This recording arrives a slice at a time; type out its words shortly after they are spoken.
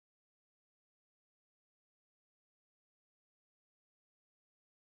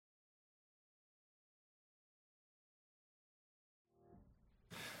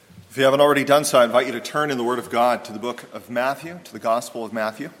If you haven't already done so, I invite you to turn in the Word of God to the book of Matthew, to the Gospel of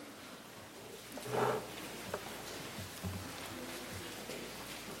Matthew.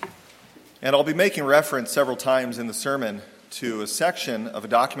 And I'll be making reference several times in the sermon to a section of a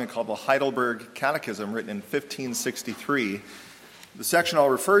document called the Heidelberg Catechism, written in 1563. The section I'll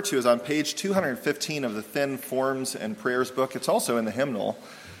refer to is on page 215 of the Thin Forms and Prayers book. It's also in the hymnal.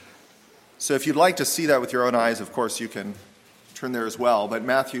 So if you'd like to see that with your own eyes, of course, you can turn there as well. But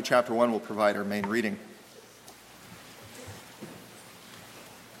Matthew chapter 1 will provide our main reading.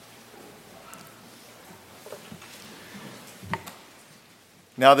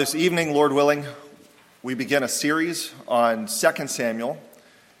 Now this evening, Lord willing, we begin a series on 2 Samuel.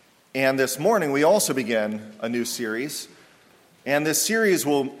 And this morning, we also begin a new series. And this series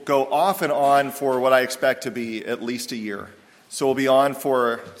will go off and on for what I expect to be at least a year. So we'll be on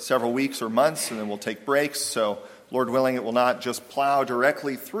for several weeks or months, and then we'll take breaks. So Lord willing, it will not just plow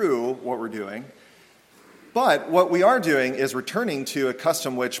directly through what we're doing. But what we are doing is returning to a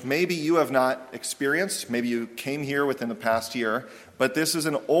custom which maybe you have not experienced. Maybe you came here within the past year, but this is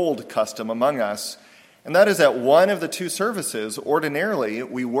an old custom among us. And that is that one of the two services, ordinarily,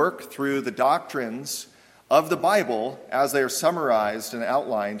 we work through the doctrines of the Bible as they are summarized and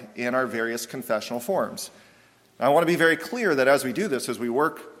outlined in our various confessional forms. Now, I want to be very clear that as we do this, as we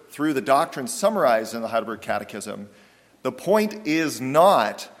work through the doctrines summarized in the Heidelberg Catechism, the point is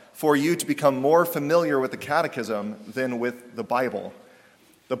not for you to become more familiar with the Catechism than with the Bible.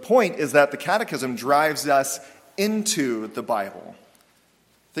 The point is that the Catechism drives us into the Bible.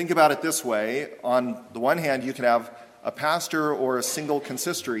 Think about it this way. On the one hand, you can have a pastor or a single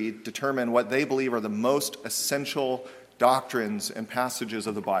consistory determine what they believe are the most essential doctrines and passages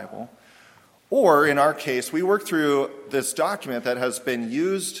of the Bible. Or, in our case, we work through this document that has been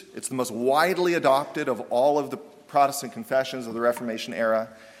used. It's the most widely adopted of all of the Protestant confessions of the Reformation era.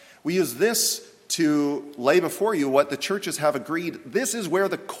 We use this to lay before you what the churches have agreed. This is where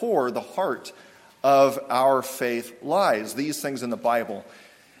the core, the heart of our faith lies, these things in the Bible.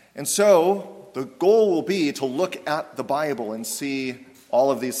 And so, the goal will be to look at the Bible and see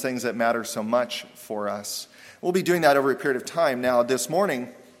all of these things that matter so much for us. We'll be doing that over a period of time. Now, this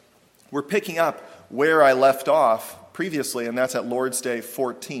morning, we're picking up where I left off previously, and that's at Lord's Day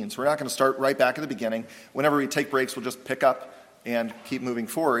 14. So we're not going to start right back at the beginning. Whenever we take breaks, we'll just pick up and keep moving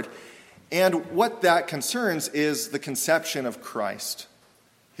forward. And what that concerns is the conception of Christ,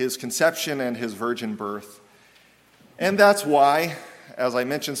 his conception and his virgin birth. And that's why, as I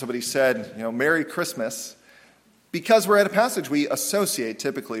mentioned, somebody said, Merry Christmas, because we're at a passage we associate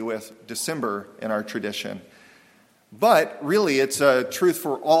typically with December in our tradition. But really, it's a truth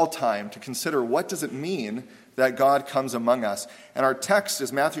for all time to consider what does it mean that God comes among us. And our text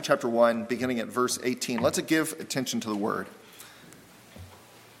is Matthew chapter 1, beginning at verse 18. Let's give attention to the word.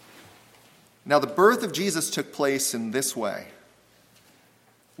 Now, the birth of Jesus took place in this way.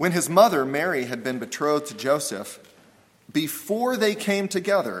 When his mother, Mary, had been betrothed to Joseph, before they came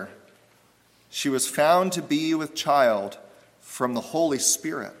together, she was found to be with child from the Holy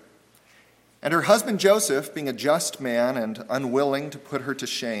Spirit. And her husband Joseph, being a just man and unwilling to put her to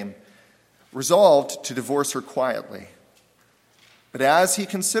shame, resolved to divorce her quietly. But as he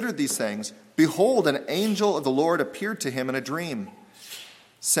considered these things, behold, an angel of the Lord appeared to him in a dream,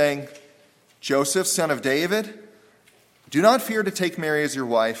 saying, Joseph, son of David, do not fear to take Mary as your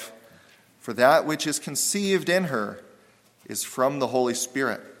wife, for that which is conceived in her is from the Holy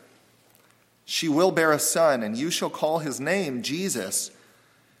Spirit. She will bear a son, and you shall call his name Jesus,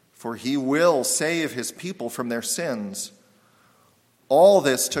 for he will save his people from their sins. All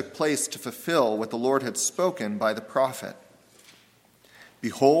this took place to fulfill what the Lord had spoken by the prophet.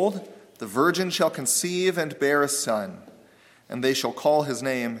 Behold, the virgin shall conceive and bear a son, and they shall call his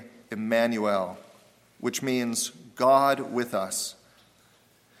name Emmanuel, which means God with us.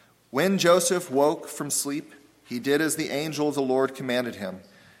 When Joseph woke from sleep, he did as the angel of the Lord commanded him.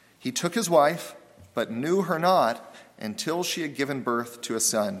 He took his wife, but knew her not until she had given birth to a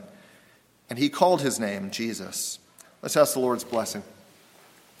son. And he called his name Jesus. Let's ask the Lord's blessing.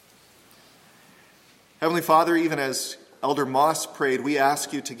 Heavenly Father, even as Elder Moss prayed, we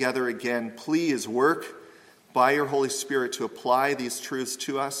ask you together again, please work by your Holy Spirit to apply these truths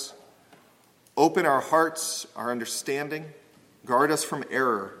to us. Open our hearts, our understanding. Guard us from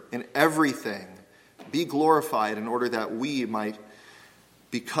error in everything. Be glorified in order that we might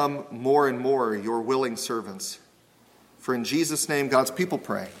become more and more your willing servants. For in Jesus' name, God's people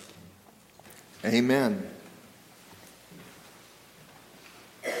pray. Amen.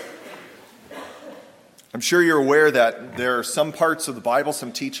 I'm sure you're aware that there are some parts of the Bible,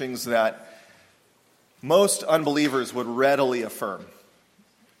 some teachings that most unbelievers would readily affirm.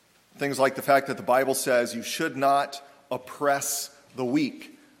 Things like the fact that the Bible says you should not oppress the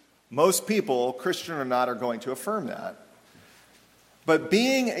weak. Most people, Christian or not, are going to affirm that. But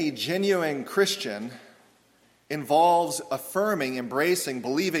being a genuine Christian involves affirming, embracing,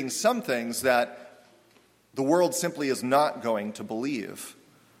 believing some things that the world simply is not going to believe.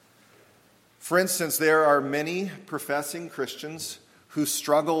 For instance, there are many professing Christians who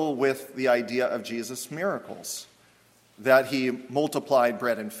struggle with the idea of Jesus' miracles, that he multiplied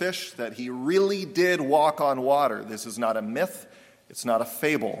bread and fish, that he really did walk on water. This is not a myth, it's not a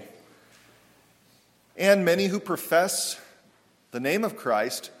fable. And many who profess the name of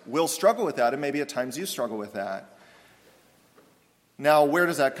Christ will struggle with that, and maybe at times you struggle with that. Now, where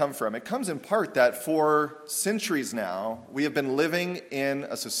does that come from? It comes in part that for centuries now, we have been living in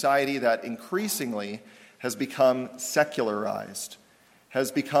a society that increasingly has become secularized,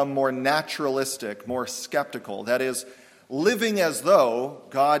 has become more naturalistic, more skeptical. That is, living as though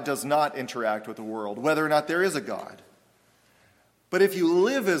God does not interact with the world, whether or not there is a God. But if you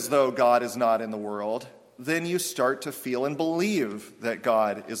live as though God is not in the world, then you start to feel and believe that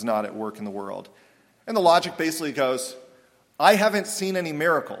God is not at work in the world. And the logic basically goes, I haven't seen any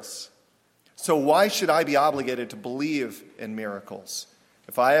miracles, so why should I be obligated to believe in miracles?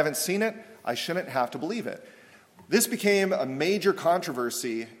 If I haven't seen it, I shouldn't have to believe it. This became a major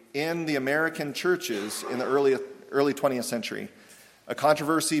controversy in the American churches in the early 20th century, a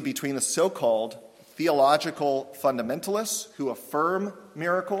controversy between the so-called theological fundamentalists who affirm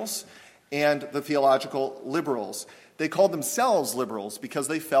miracles and the theological liberals. They called themselves liberals because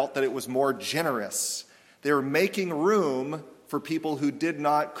they felt that it was more generous. They were making room for people who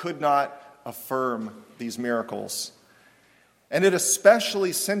could not affirm these miracles. And it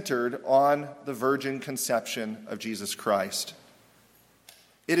especially centered on the virgin conception of Jesus Christ.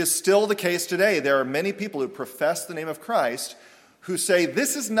 It is still the case today. There are many people who profess the name of Christ who say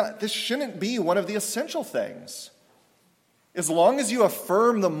this shouldn't be one of the essential things. As long as you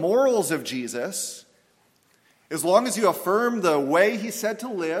affirm the morals of Jesus, as long as you affirm the way he said to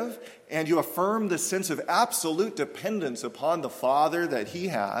live, and you affirm the sense of absolute dependence upon the Father that he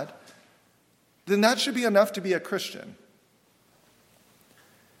had, then that should be enough to be a Christian.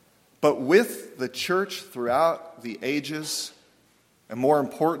 But with the church throughout the ages, and more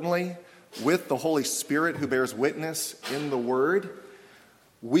importantly, with the Holy Spirit who bears witness in the Word,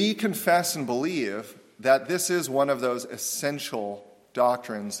 we confess and believe that this is one of those essential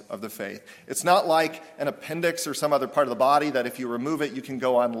doctrines of the faith. It's not like an appendix or some other part of the body that if you remove it, you can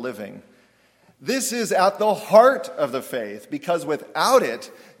go on living. This is at the heart of the faith, because without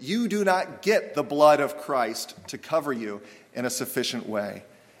it, you do not get the blood of Christ to cover you in a sufficient way.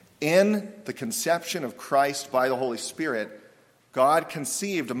 In the conception of Christ by the Holy Spirit, God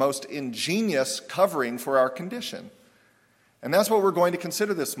conceived a most ingenious covering for our condition. And that's what we're going to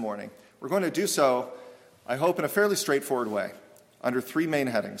consider this morning. We're going to do so, I hope, in a fairly straightforward way, under three main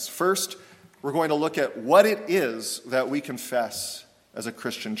headings. First, we're going to look at what it is that we confess as a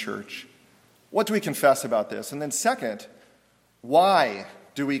Christian church. What do we confess about this? And then second, why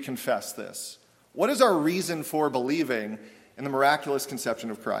do we confess this? What is our reason for believing in the miraculous conception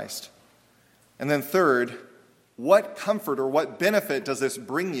of Christ? And then third, what comfort or what benefit does this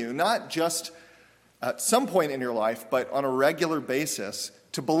bring you, not just at some point in your life, but on a regular basis,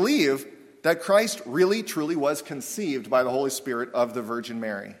 to believe that Christ really, truly was conceived by the Holy Spirit of the Virgin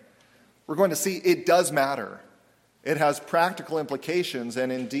Mary? We're going to see it does matter. It has practical implications,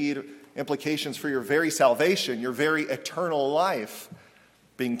 and indeed implications for your very salvation, your very eternal life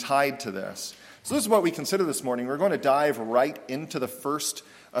being tied to this. So this is what we consider this morning. We're going to dive right into the first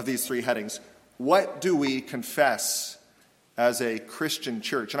of these three headings. What do we confess as a Christian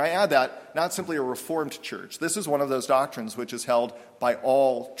church? And I add that, not simply a Reformed church. This is one of those doctrines which is held by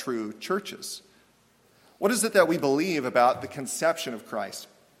all true churches. What is it that we believe about the conception of Christ?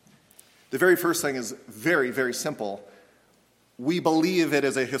 The very first thing is very, very simple. We believe it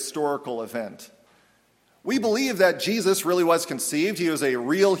is a historical event. We believe that Jesus really was conceived. He was a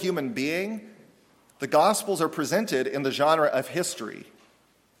real human being. The Gospels are presented in the genre of history.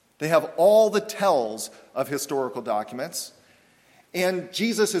 They have all the tells of historical documents. And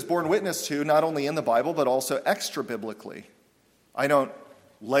Jesus is borne witness to not only in the Bible, but also extra-biblically. I don't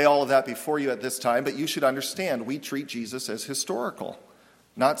lay all of that before you at this time, but you should understand we treat Jesus as historical,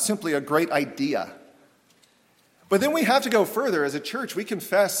 not simply a great idea. But then we have to go further. As a church, we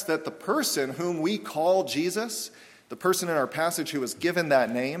confess that the person whom we call Jesus, the person in our passage who was given that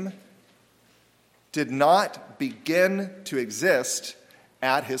name, did not begin to exist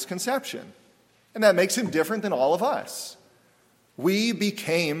at his conception. And that makes him different than all of us. We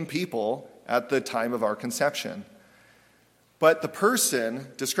became people at the time of our conception. But the person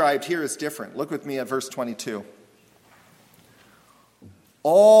described here is different. Look with me at verse 22.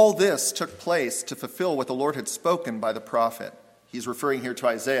 All this took place to fulfill what the Lord had spoken by the prophet. He's referring here to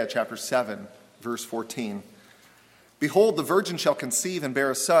Isaiah chapter 7, verse 14. Behold, the virgin shall conceive and bear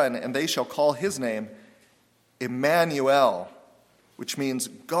a son, and they shall call his name Emmanuel, which means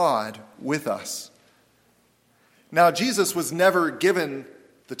God with us. Now, Jesus was never given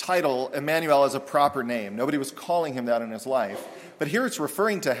the title Emmanuel as a proper name. Nobody was calling him that in his life. But here it's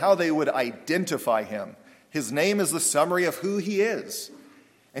referring to how they would identify him. His name is the summary of who he is.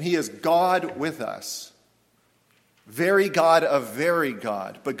 And he is God with us. Very God of very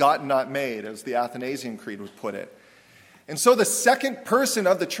God, begotten, not made, as the Athanasian Creed would put it. And so the second person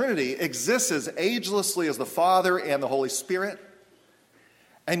of the Trinity exists as agelessly as the Father and the Holy Spirit.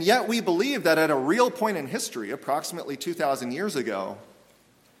 And yet we believe that at a real point in history, approximately 2,000 years ago,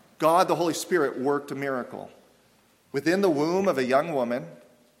 God, the Holy Spirit, worked a miracle. Within the womb of a young woman,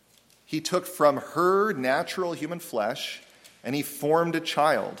 he took from her natural human flesh and he formed a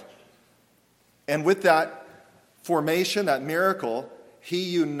child. And with that formation, that miracle, he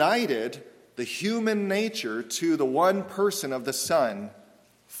united the human nature to the one person of the Son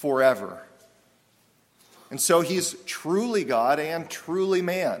forever. And so he's truly God and truly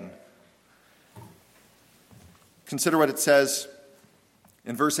man. Consider what it says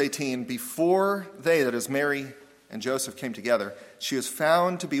in verse 18. Before they, that is Mary and Joseph, came together, she was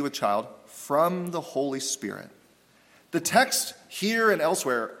found to be with child from the Holy Spirit. The text here and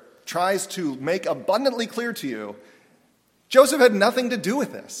elsewhere tries to make abundantly clear to you, Joseph had nothing to do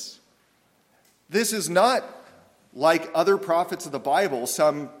with this. This is not like other prophets of the Bible,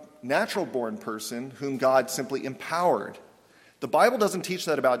 some natural-born person whom God simply empowered. The Bible doesn't teach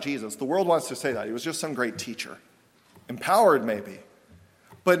that about Jesus. The world wants to say that. He was just some great teacher. Empowered, maybe.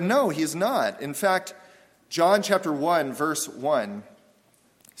 But no, he's not. In fact, John chapter 1, verse 1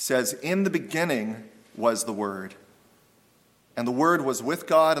 says, "In the beginning was the Word. And the Word was with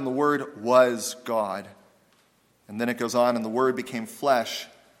God, and the Word was God." And then it goes on, "And the Word became flesh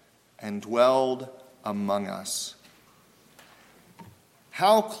and dwelled among us."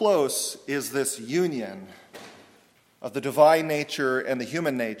 How close is this union of the divine nature and the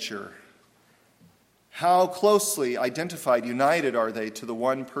human nature? How closely identified, united are they to the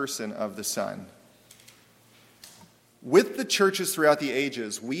one person of the Son? With the churches throughout the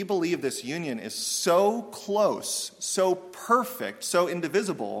ages, we believe this union is so close, so perfect, so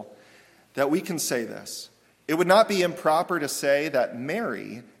indivisible, that we can say this. It would not be improper to say that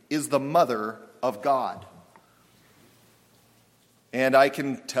Mary is the mother of God. And I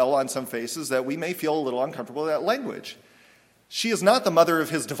can tell on some faces that we may feel a little uncomfortable with that language. She is not the mother of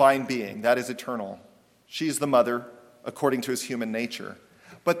his divine being. That is eternal. She is the mother according to his human nature.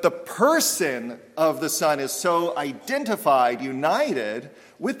 But the person of the Son is so identified, united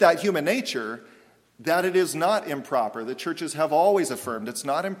with that human nature, that it is not improper. The churches have always affirmed it's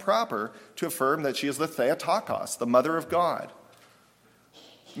not improper to affirm that she is the Theotokos, the mother of God.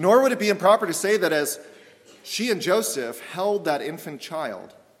 Nor would it be improper to say that as she and Joseph held that infant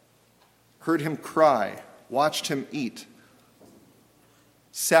child, heard him cry, watched him eat,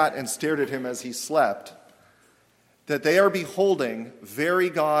 sat and stared at him as he slept, that they are beholding very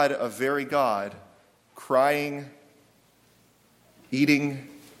God of very God, crying, eating,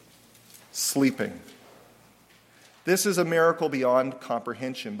 sleeping. This is a miracle beyond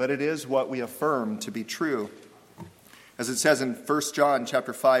comprehension, but it is what we affirm to be true. As it says in 1 John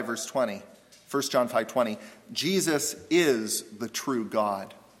chapter 5, verse 20, 1 John 5:20, Jesus is the true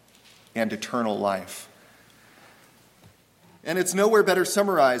God and eternal life. And it's nowhere better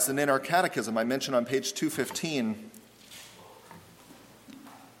summarized than in our catechism. I mentioned on page 215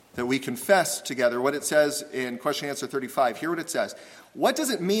 that we confess together what it says in question and answer 35. Hear what it says. What does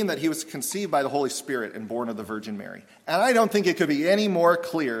it mean that he was conceived by the Holy Spirit and born of the Virgin Mary? And I don't think it could be any more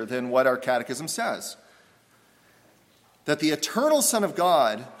clear than what our catechism says. That the eternal Son of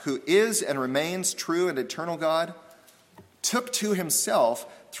God, who is and remains true and eternal God, took to himself,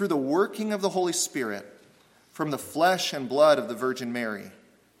 through the working of the Holy Spirit, from the flesh and blood of the Virgin Mary,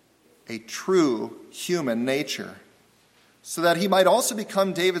 a true human nature, so that he might also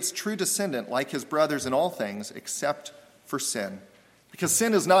become David's true descendant, like his brothers in all things, except for sin. Because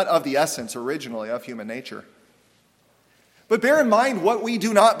sin is not of the essence originally of human nature. But bear in mind what we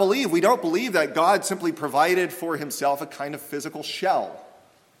do not believe. We don't believe that God simply provided for himself a kind of physical shell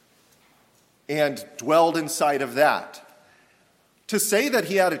and dwelled inside of that. To say that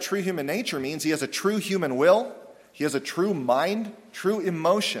he had a true human nature means he has a true human will, he has a true mind, true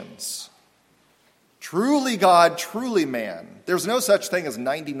emotions. Truly God, truly man. There's no such thing as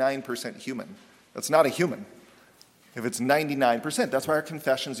 99% human. That's not a human. if it's 99%. That's why our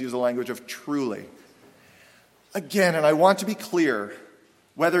confessions use the language of truly. Again, and I want to be clear,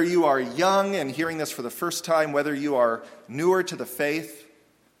 whether you are young and hearing this for the first time, whether you are newer to the faith,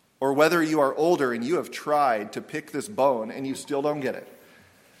 or whether you are older and you have tried to pick this bone and you still don't get it,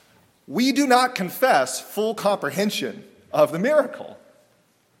 we do not confess full comprehension of the miracle.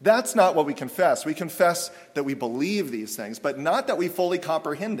 That's not what we confess. We confess that we believe these things, but not that we fully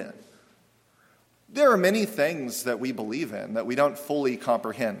comprehend it. There are many things that we believe in that we don't fully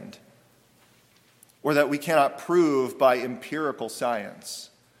comprehend, or that we cannot prove by empirical science.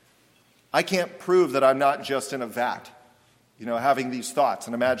 I can't prove that I'm not just in a vat, having these thoughts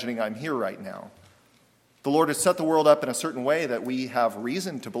and imagining I'm here right now. The Lord has set the world up in a certain way that we have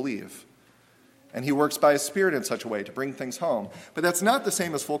reason to believe. And he works by his Spirit in such a way to bring things home. But that's not the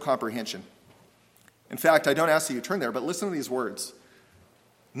same as full comprehension. In fact, I don't ask that you turn there, but listen to these words.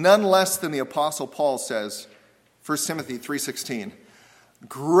 None less than the Apostle Paul says, 1 Timothy 3:16,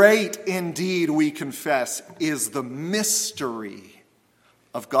 "Great indeed, we confess, is the mystery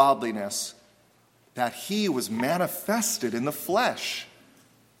of godliness, that he was manifested in the flesh."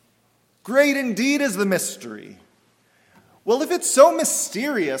 Great indeed is the mystery. Well, if it's so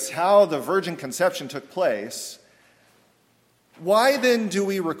mysterious how the virgin conception took place, why then do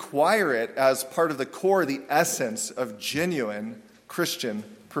we require it as part of the core, the essence of genuine Christian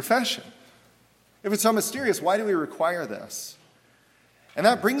profession? If it's so mysterious, why do we require this? And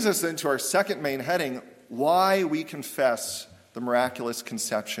that brings us into our second main heading, why we confess the miraculous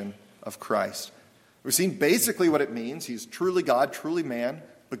conception of Christ. We've seen basically what it means. He's truly God, truly man,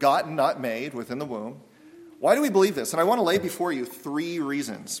 begotten, not made, within the womb. Why do we believe this? And I want to lay before you three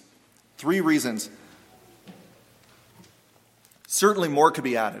reasons. Three reasons. Certainly more could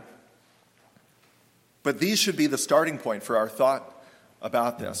be added. But these should be the starting point for our thought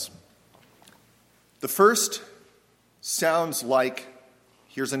about this. The first sounds like,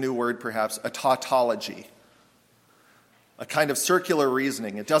 here's a new word perhaps, a tautology. A kind of circular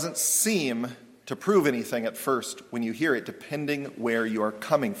reasoning. It doesn't seem to prove anything at first when you hear it, depending where you are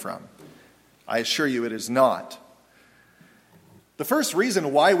coming from. I assure you it is not. The first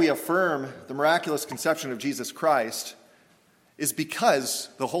reason why we affirm the miraculous conception of Jesus Christ is because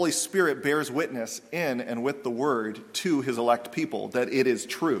the Holy Spirit bears witness in and with the Word to his elect people that it is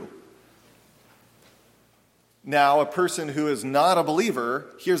true. Now, a person who is not a believer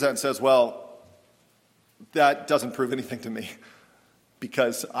hears that and says, well, that doesn't prove anything to me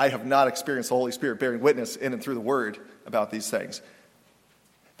because I have not experienced the Holy Spirit bearing witness in and through the Word about these things.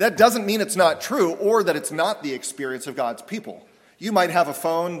 That doesn't mean it's not true or that it's not the experience of God's people. You might have a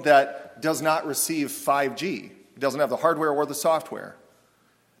phone that does not receive 5G. It doesn't have the hardware or the software.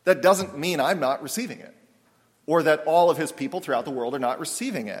 That doesn't mean I'm not receiving it, or that all of his people throughout the world are not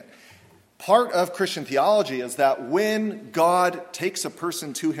receiving it. Part of Christian theology is that when God takes a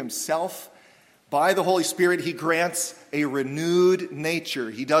person to himself, by the Holy Spirit, he grants a renewed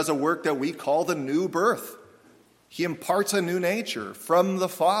nature. He does a work that we call the new birth. He imparts a new nature from the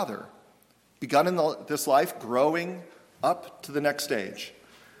Father, begun in this life, growing up to the next stage.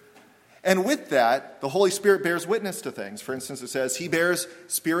 And with that, the Holy Spirit bears witness to things. For instance, it says he bears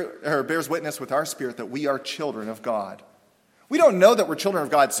witness with our spirit that we are children of God. We don't know that we're children of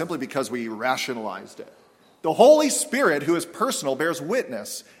God simply because we rationalized it. The Holy Spirit, who is personal, bears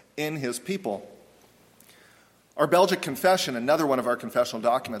witness in his people. Our Belgic Confession, another one of our confessional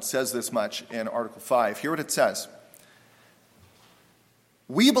documents, says this much in Article 5. Hear what it says.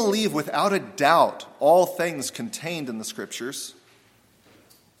 We believe without a doubt all things contained in the Scriptures,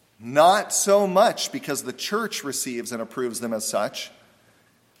 not so much because the church receives and approves them as such,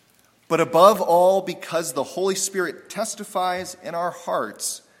 but above all because the Holy Spirit testifies in our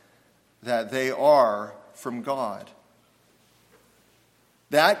hearts that they are from God.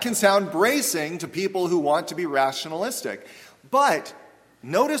 That can sound bracing to people who want to be rationalistic. But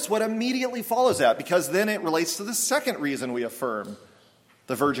notice what immediately follows that, because then it relates to the second reason we affirm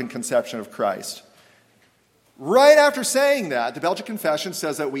the virgin conception of Christ. Right after saying that, the Belgic Confession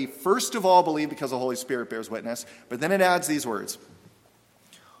says that we first of all believe because the Holy Spirit bears witness, but then it adds these words.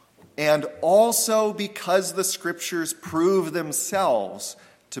 And also because the Scriptures prove themselves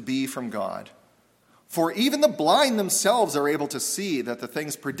to be from God. For even the blind themselves are able to see that the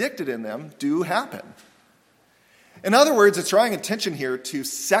things predicted in them do happen. In other words, it's drawing attention here to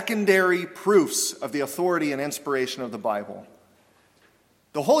secondary proofs of the authority and inspiration of the Bible.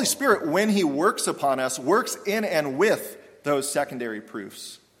 The Holy Spirit, when he works upon us, works in and with those secondary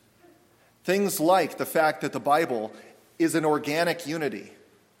proofs. Things like the fact that the Bible is an organic unity.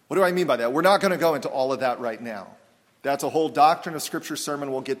 What do I mean by that? We're not going to go into all of that right now. That's a whole doctrine of Scripture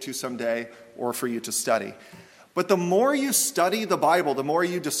sermon we'll get to someday, or for you to study. But the more you study the Bible, the more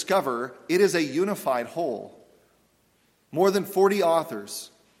you discover it is a unified whole. More than 40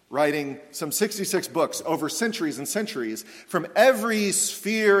 authors writing some 66 books over centuries and centuries from every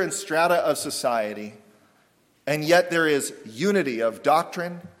sphere and strata of society. And yet there is unity of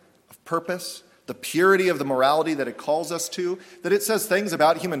doctrine, of purpose, the purity of the morality that it calls us to, that it says things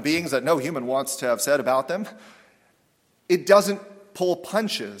about human beings that no human wants to have said about them. It doesn't pull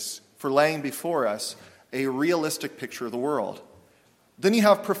punches for laying before us a realistic picture of the world. Then you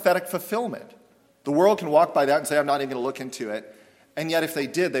have prophetic fulfillment. The world can walk by that and say, I'm not even going to look into it. And yet if they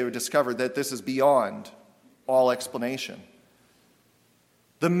did, they would discover that this is beyond all explanation.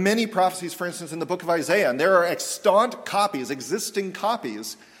 The many prophecies, for instance, in the book of Isaiah, and there are extant copies, existing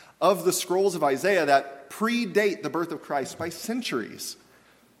copies of the scrolls of Isaiah that predate the birth of Christ by centuries.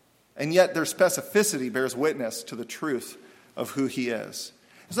 And yet their specificity bears witness to the truth of who he is.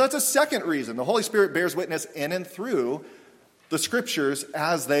 So that's a second reason. The Holy Spirit bears witness in and through the Scriptures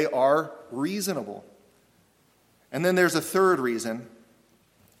as they are reasonable. And then there's a third reason.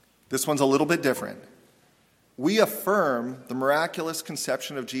 This one's a little bit different. We affirm the miraculous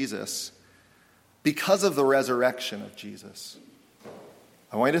conception of Jesus because of the resurrection of Jesus.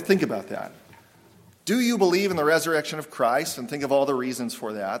 I want you to think about that. Do you believe in the resurrection of Christ? And think of all the reasons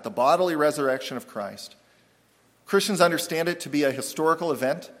for that. The bodily resurrection of Christ. Christians understand it to be a historical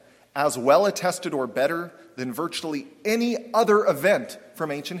event, as well attested or better than virtually any other event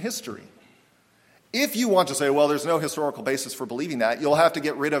from ancient history. If you want to say, well, there's no historical basis for believing that, you'll have to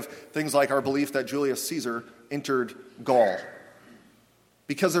get rid of things like our belief that Julius Caesar entered Gaul.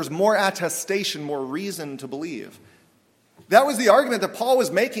 Because there's more attestation, more reason to believe. That was the argument that Paul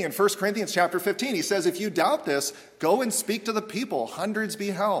was making in 1 Corinthians chapter 15. He says, if you doubt this, go and speak to the people. Hundreds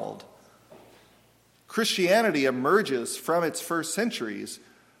be held. Christianity emerges from its first centuries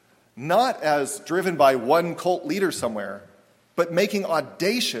not as driven by one cult leader somewhere, but making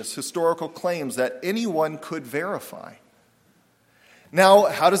audacious historical claims that anyone could verify. Now,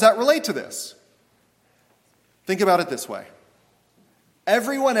 how does that relate to this? Think about it this way.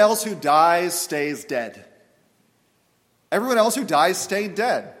 Everyone else who dies stays dead. Everyone else who dies stayed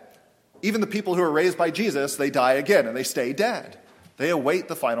dead. Even the people who are raised by Jesus, they die again and they stay dead. They await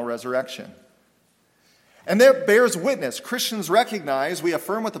the final resurrection. And that bears witness. Christians recognize, we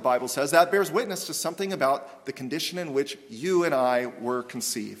affirm what the Bible says, that bears witness to something about the condition in which you and I were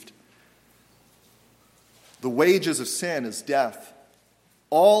conceived. The wages of sin is death.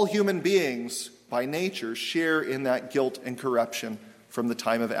 All human beings, by nature, share in that guilt and corruption from the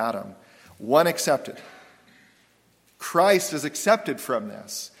time of Adam. One accepted. Christ is accepted from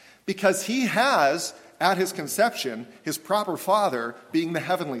this because he has, at his conception, his proper father being the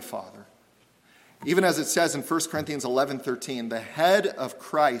heavenly Father. Even as it says in 1 Corinthians 11:13, the head of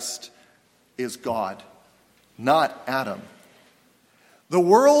Christ is God, not Adam. The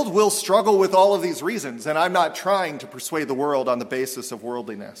world will struggle with all of these reasons, and I'm not trying to persuade the world on the basis of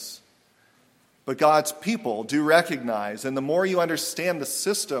worldliness. But God's people do recognize, and the more you understand the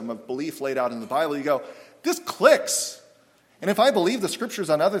system of belief laid out in the Bible, you go, this clicks. And if I believe the Scriptures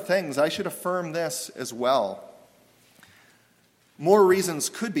on other things, I should affirm this as well. More reasons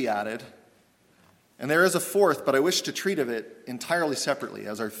could be added. And there is a fourth, but I wish to treat of it entirely separately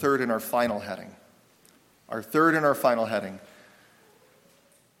as our third and our final heading. Our third and our final heading.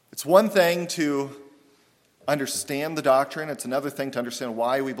 It's one thing to understand the doctrine. It's another thing to understand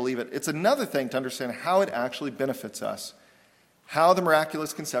why we believe it. It's another thing to understand how it actually benefits us. How the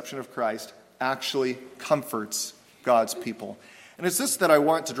miraculous conception of Christ actually comforts God's people. And it's this that I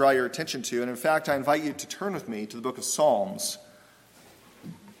want to draw your attention to. And in fact, I invite you to turn with me to the book of Psalms.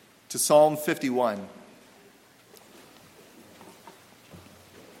 To Psalm 51.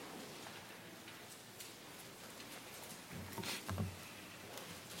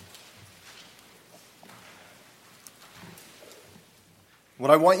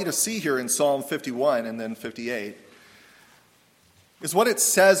 What I want you to see here in Psalm 51 and then 58 is what it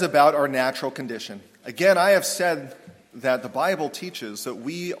says about our natural condition. Again, I have said that the Bible teaches that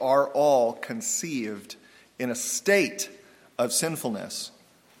we are all conceived in a state of sinfulness.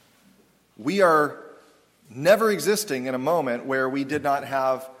 We are never existing in a moment where we did not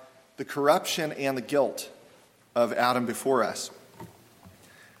have the corruption and the guilt of Adam before us.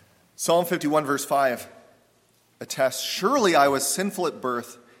 Psalm 51 verse 5 attests, surely I was sinful at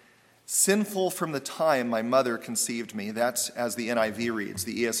birth, sinful from the time my mother conceived me. That's as the NIV reads.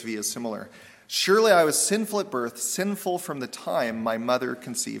 The ESV is similar. Surely I was sinful at birth, sinful from the time my mother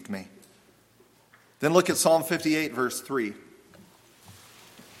conceived me. Then look at Psalm 58 verse 3.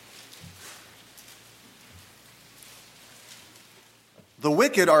 The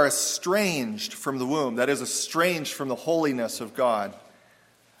wicked are estranged from the womb, that is, estranged from the holiness of God.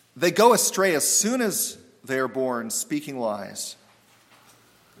 They go astray as soon as they are born, speaking lies.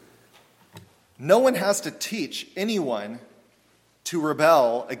 No one has to teach anyone to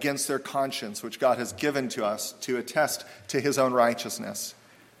rebel against their conscience, which God has given to us to attest to his own righteousness.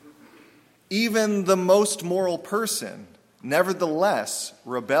 Even the most moral person, nevertheless,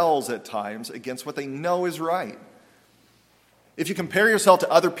 rebels at times against what they know is right. If you compare yourself to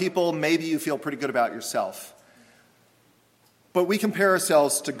other people, maybe you feel pretty good about yourself. But we compare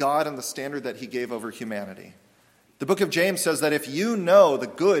ourselves to God and the standard that he gave over humanity. The book of James says that if you know the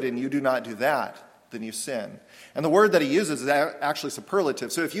good and you do not do that, then you sin. And the word that he uses is actually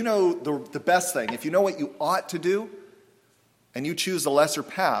superlative. So if you know the best thing, if you know what you ought to do, and you choose the lesser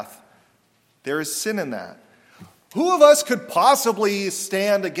path, there is sin in that. Who of us could possibly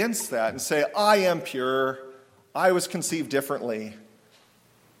stand against that and say, I am pure, I was conceived differently?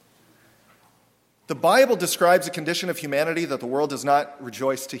 The Bible describes a condition of humanity that the world does not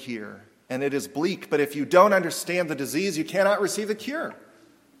rejoice to hear. And it is bleak, but if you don't understand the disease, you cannot receive the cure.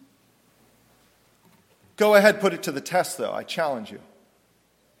 Go ahead, put it to the test, though. I challenge you.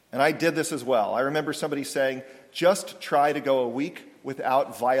 And I did this as well. I remember somebody saying, just try to go a week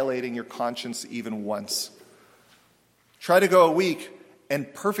without violating your conscience even once. Try to go a week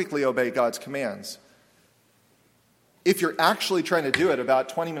and perfectly obey God's commands. If you're actually trying to do it, about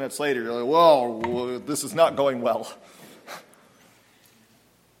 20 minutes later, you're like, whoa, this is not going well.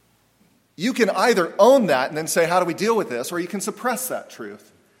 You can either own that and then say, how do we deal with this? Or you can suppress that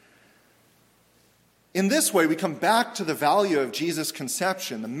truth. In this way, we come back to the value of Jesus'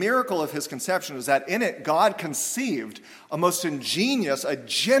 conception. The miracle of his conception is that in it, God conceived a most ingenious, a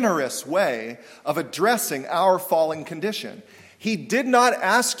generous way of addressing our fallen condition. He did not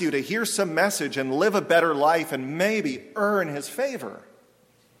ask you to hear some message and live a better life and maybe earn his favor.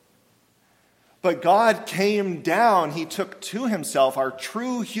 But God came down. He took to himself our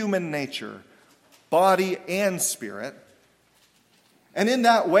true human nature, body and spirit. And in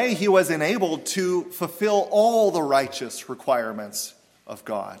that way, he was enabled to fulfill all the righteous requirements of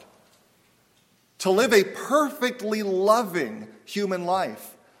God. To live a perfectly loving human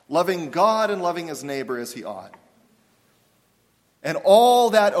life, loving God and loving his neighbor as he ought. And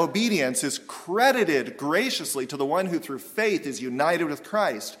all that obedience is credited graciously to the one who through faith is united with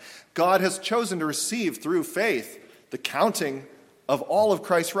Christ. God has chosen to receive through faith the counting of all of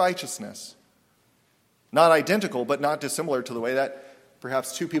Christ's righteousness. Not identical, but not dissimilar to the way that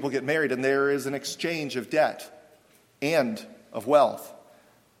perhaps two people get married and there is an exchange of debt and of wealth.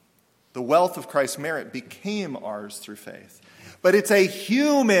 The wealth of Christ's merit became ours through faith. But it's a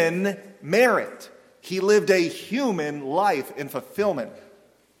human merit. He lived a human life in fulfillment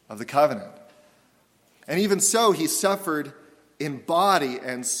of the covenant. And even so, he suffered in body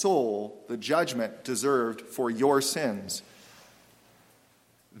and soul the judgment deserved for your sins.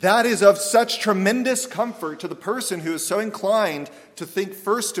 That is of such tremendous comfort to the person who is so inclined to think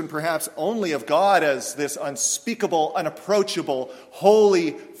first and perhaps only of God as this unspeakable, unapproachable,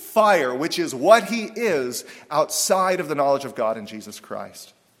 holy fire, which is what he is outside of the knowledge of God in Jesus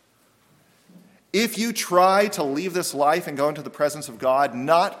Christ. If you try to leave this life and go into the presence of God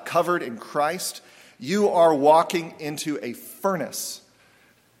not covered in Christ, you are walking into a furnace.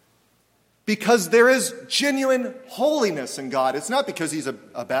 Because there is genuine holiness in God. It's not because he's a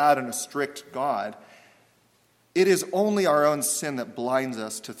bad and a strict God. It is only our own sin that blinds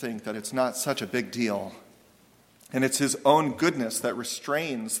us to think that it's not such a big deal. And it's his own goodness that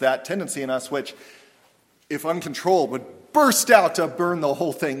restrains that tendency in us, which, if uncontrolled, would burst out to burn the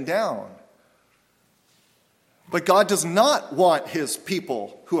whole thing down. But God does not want his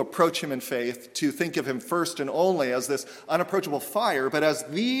people who approach him in faith to think of him first and only as this unapproachable fire, but as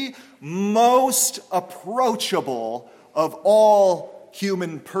the most approachable of all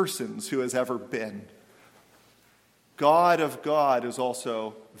human persons who has ever been. God of God is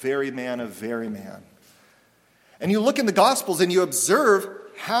also very man of very man. And you look in the Gospels and you observe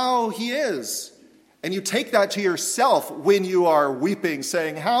how he is. And you take that to yourself when you are weeping,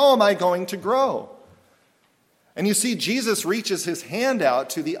 saying, how am I going to grow? And you see Jesus reaches his hand out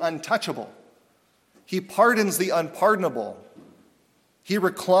to the untouchable. He pardons the unpardonable. He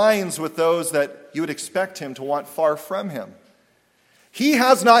reclines with those that you would expect him to want far from him. He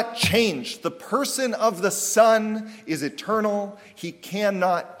has not changed. The person of the Son is eternal. He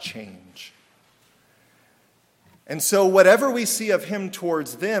cannot change. And so whatever we see of him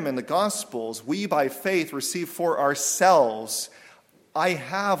towards them in the Gospels, we by faith receive for ourselves. I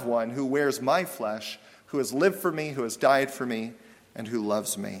have one who wears my flesh, who has lived for me, who has died for me, and who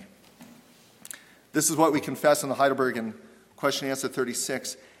loves me. This is what we confess in the Heidelberg Question and answer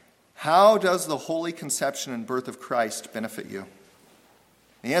 36. How does the holy conception and birth of Christ benefit you?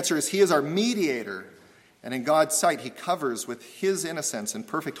 The answer is he is our mediator, and in God's sight he covers with his innocence and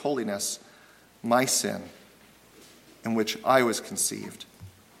perfect holiness my sin, in which I was conceived.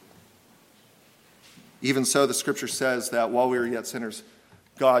 Even so, the scripture says that while we were yet sinners,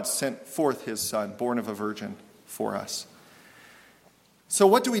 God sent forth his Son, born of a virgin, for us. So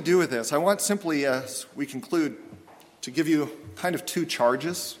what do we do with this? I want simply, as we conclude, to give you kind of two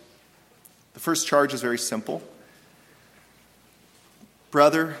charges. The first charge is very simple.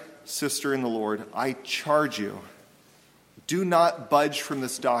 Brother, sister in the Lord, I charge you, do not budge from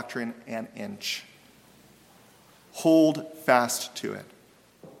this doctrine an inch. Hold fast to it.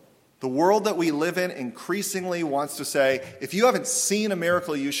 The world that we live in increasingly wants to say, if you haven't seen a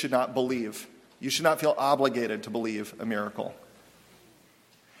miracle, you should not believe. You should not feel obligated to believe a miracle.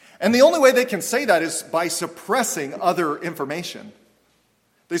 And the only way they can say that is by suppressing other information.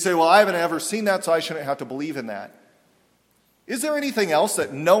 They say, well, I haven't ever seen that, so I shouldn't have to believe in that. Is there anything else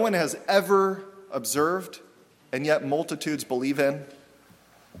that no one has ever observed, and yet multitudes believe in?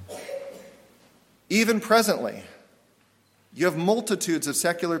 Even presently, you have multitudes of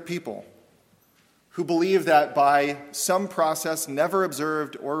secular people who believe that by some process never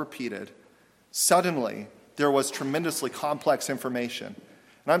observed or repeated, suddenly there was tremendously complex information.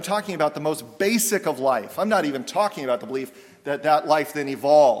 And I'm talking about the most basic of life. I'm not even talking about the belief that that life then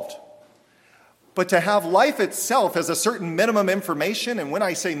evolved. But to have life itself as a certain minimum information, and when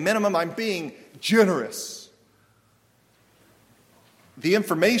I say minimum, I'm being generous. The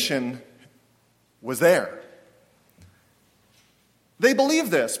information was there. They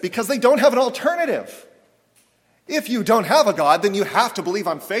believe this because they don't have an alternative. If you don't have a God, then you have to believe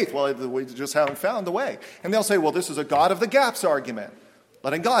on faith. Well, we just haven't found the way. And they'll say, well, this is a God of the gaps argument,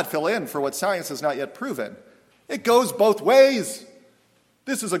 letting God fill in for what science has not yet proven. It goes both ways.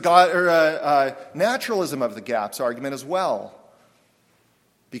 This is a God or a naturalism of the gaps argument as well,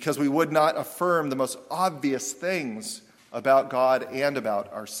 because we would not affirm the most obvious things about God and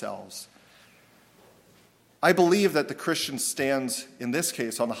about ourselves. I believe that the Christian stands, in this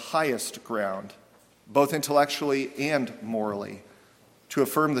case, on the highest ground, both intellectually and morally, to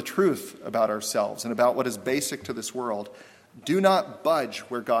affirm the truth about ourselves and about what is basic to this world. Do not budge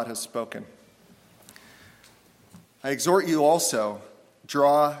where God has spoken. I exhort you also,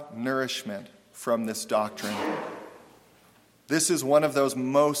 draw nourishment from this doctrine. This is one of those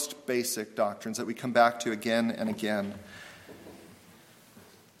most basic doctrines that we come back to again and again.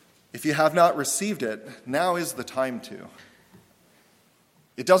 If you have not received it, now is the time to.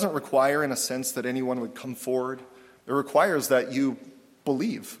 It doesn't require, in a sense, that anyone would come forward. It requires that you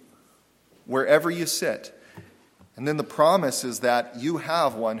believe wherever you sit. And then the promise is that you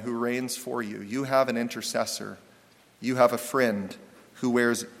have one who reigns for you. You have an intercessor. You have a friend who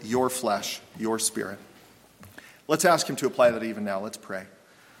wears your flesh, your spirit. Let's ask him to apply that even now. Let's pray.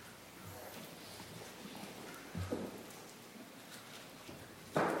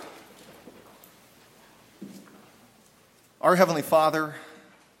 Our Heavenly Father,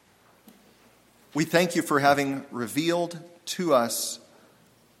 we thank you for having revealed to us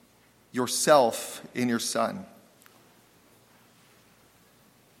yourself in your Son.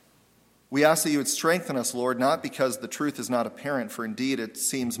 We ask that you would strengthen us, Lord, not because the truth is not apparent, for indeed it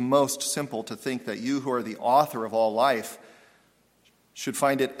seems most simple to think that you, who are the author of all life, should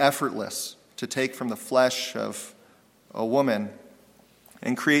find it effortless to take from the flesh of a woman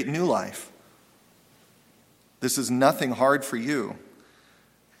and create new life. This is nothing hard for you.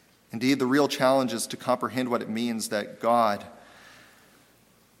 Indeed, the real challenge is to comprehend what it means that God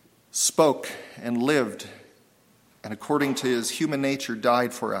spoke and lived, and according to his human nature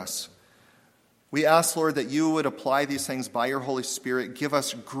died for us. We ask, Lord, that you would apply these things by your Holy Spirit. Give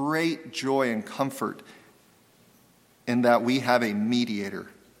us great joy and comfort in that we have a mediator.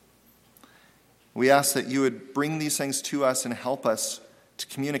 We ask that you would bring these things to us and help us to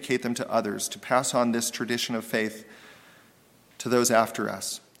communicate them to others, to pass on this tradition of faith to those after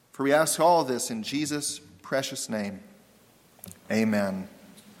us. For we ask all of this in Jesus' precious name. Amen.